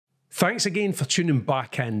Thanks again for tuning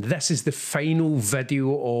back in. This is the final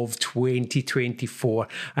video of 2024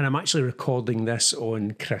 and I'm actually recording this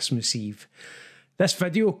on Christmas Eve. This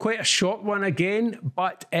video, quite a short one again,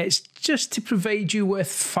 but it's just to provide you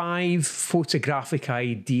with 5 photographic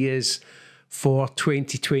ideas for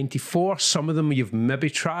 2024. Some of them you've maybe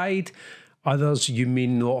tried, others you may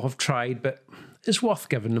not have tried, but it's worth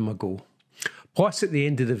giving them a go. Plus, at the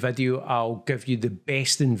end of the video, I'll give you the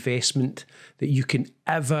best investment that you can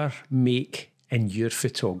ever make in your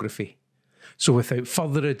photography. So without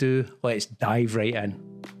further ado, let's dive right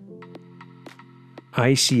in.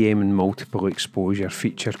 ICM and multiple exposure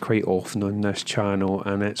feature quite often on this channel,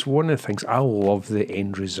 and it's one of the things I love the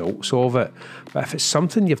end results of it. But if it's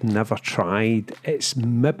something you've never tried, it's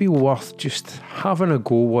maybe worth just having a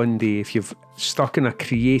go one day. If you've stuck in a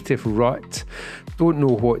creative rut, don't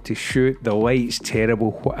know what to shoot, the light's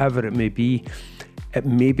terrible, whatever it may be, it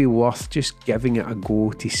may be worth just giving it a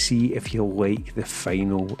go to see if you like the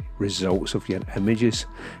final results of your images.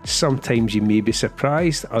 Sometimes you may be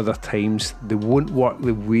surprised, other times they won't work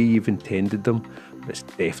the way you've intended them, but it's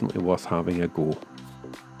definitely worth having a go.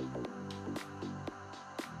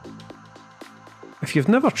 If you've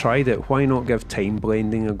never tried it, why not give time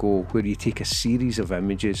blending a go, where you take a series of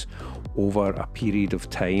images over a period of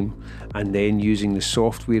time and then, using the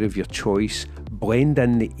software of your choice, blend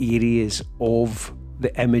in the areas of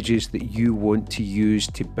the images that you want to use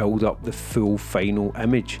to build up the full final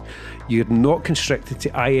image. You're not constricted to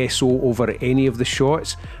ISO over any of the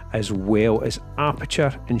shots, as well as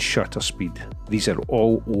aperture and shutter speed. These are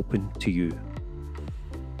all open to you.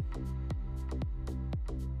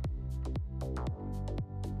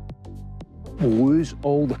 Lose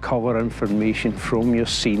all the colour information from your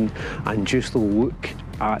scene and just look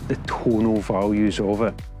at the tonal values of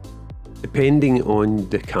it. Depending on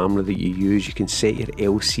the camera that you use, you can set your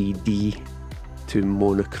LCD to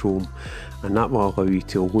monochrome, and that will allow you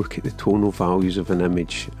to look at the tonal values of an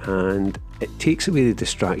image, and it takes away the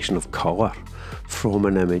distraction of colour from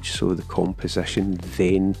an image, so the composition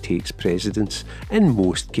then takes precedence in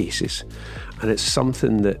most cases. And it's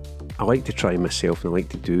something that I like to try myself, and I like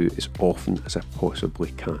to do as often as I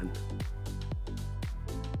possibly can.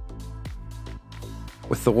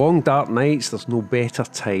 With the long dark nights, there's no better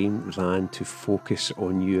time than to focus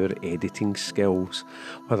on your editing skills,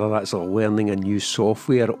 whether that's learning a new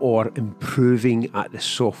software or improving at the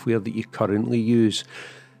software that you currently use.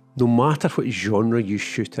 No matter what genre you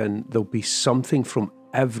shoot in, there'll be something from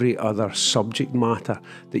every other subject matter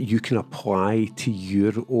that you can apply to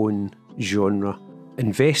your own genre.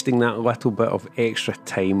 Investing that little bit of extra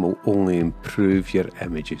time will only improve your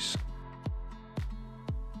images.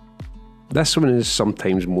 This one is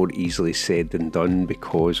sometimes more easily said than done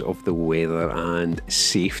because of the weather and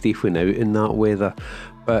safety when out in that weather,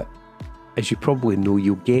 but as you probably know,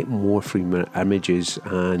 you'll get more from your images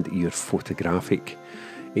and your photographic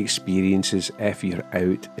experiences if you're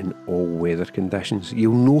out in all weather conditions.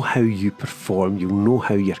 You'll know how you perform, you'll know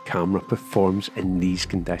how your camera performs in these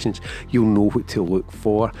conditions, you'll know what to look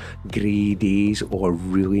for, grey days or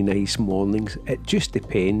really nice mornings. It just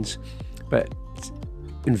depends, but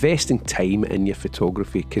investing time in your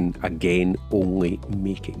photography can again only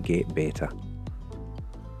make it get better.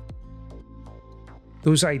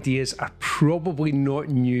 Those ideas are probably not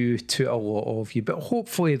new to a lot of you, but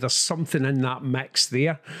hopefully there's something in that mix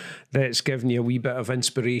there that's given you a wee bit of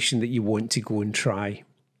inspiration that you want to go and try.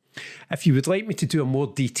 If you would like me to do a more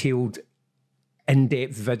detailed,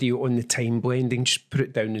 in-depth video on the time blending, just put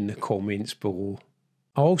it down in the comments below.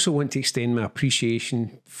 I also want to extend my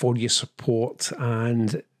appreciation for your support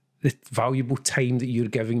and the valuable time that you're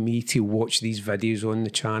giving me to watch these videos on the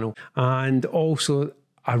channel. And also,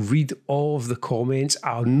 I read all of the comments.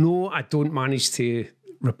 I know I don't manage to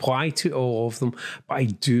reply to all of them, but I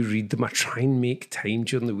do read them. I try and make time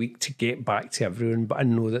during the week to get back to everyone, but I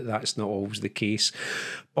know that that's not always the case.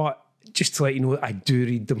 But just to let you know, I do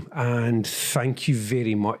read them, and thank you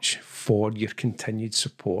very much for your continued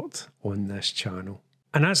support on this channel.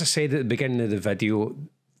 And as I said at the beginning of the video,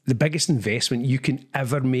 the biggest investment you can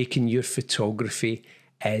ever make in your photography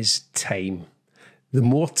is time. The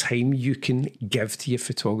more time you can give to your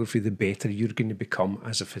photography, the better you're going to become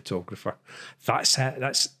as a photographer. That's it.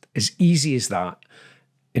 That's as easy as that.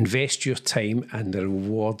 Invest your time and the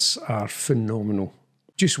rewards are phenomenal.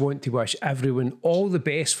 Just want to wish everyone all the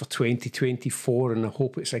best for 2024, and I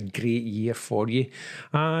hope it's a great year for you.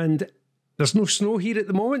 And there's no snow here at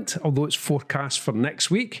the moment, although it's forecast for next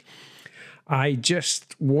week. I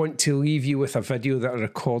just want to leave you with a video that I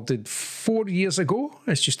recorded 4 years ago.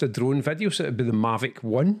 It's just a drone video, so it'd be the Mavic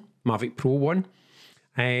Pro 1,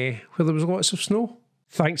 where there was lots of snow.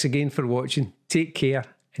 Thanks again for watching. Take care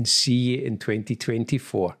and see you in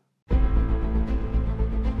 2024.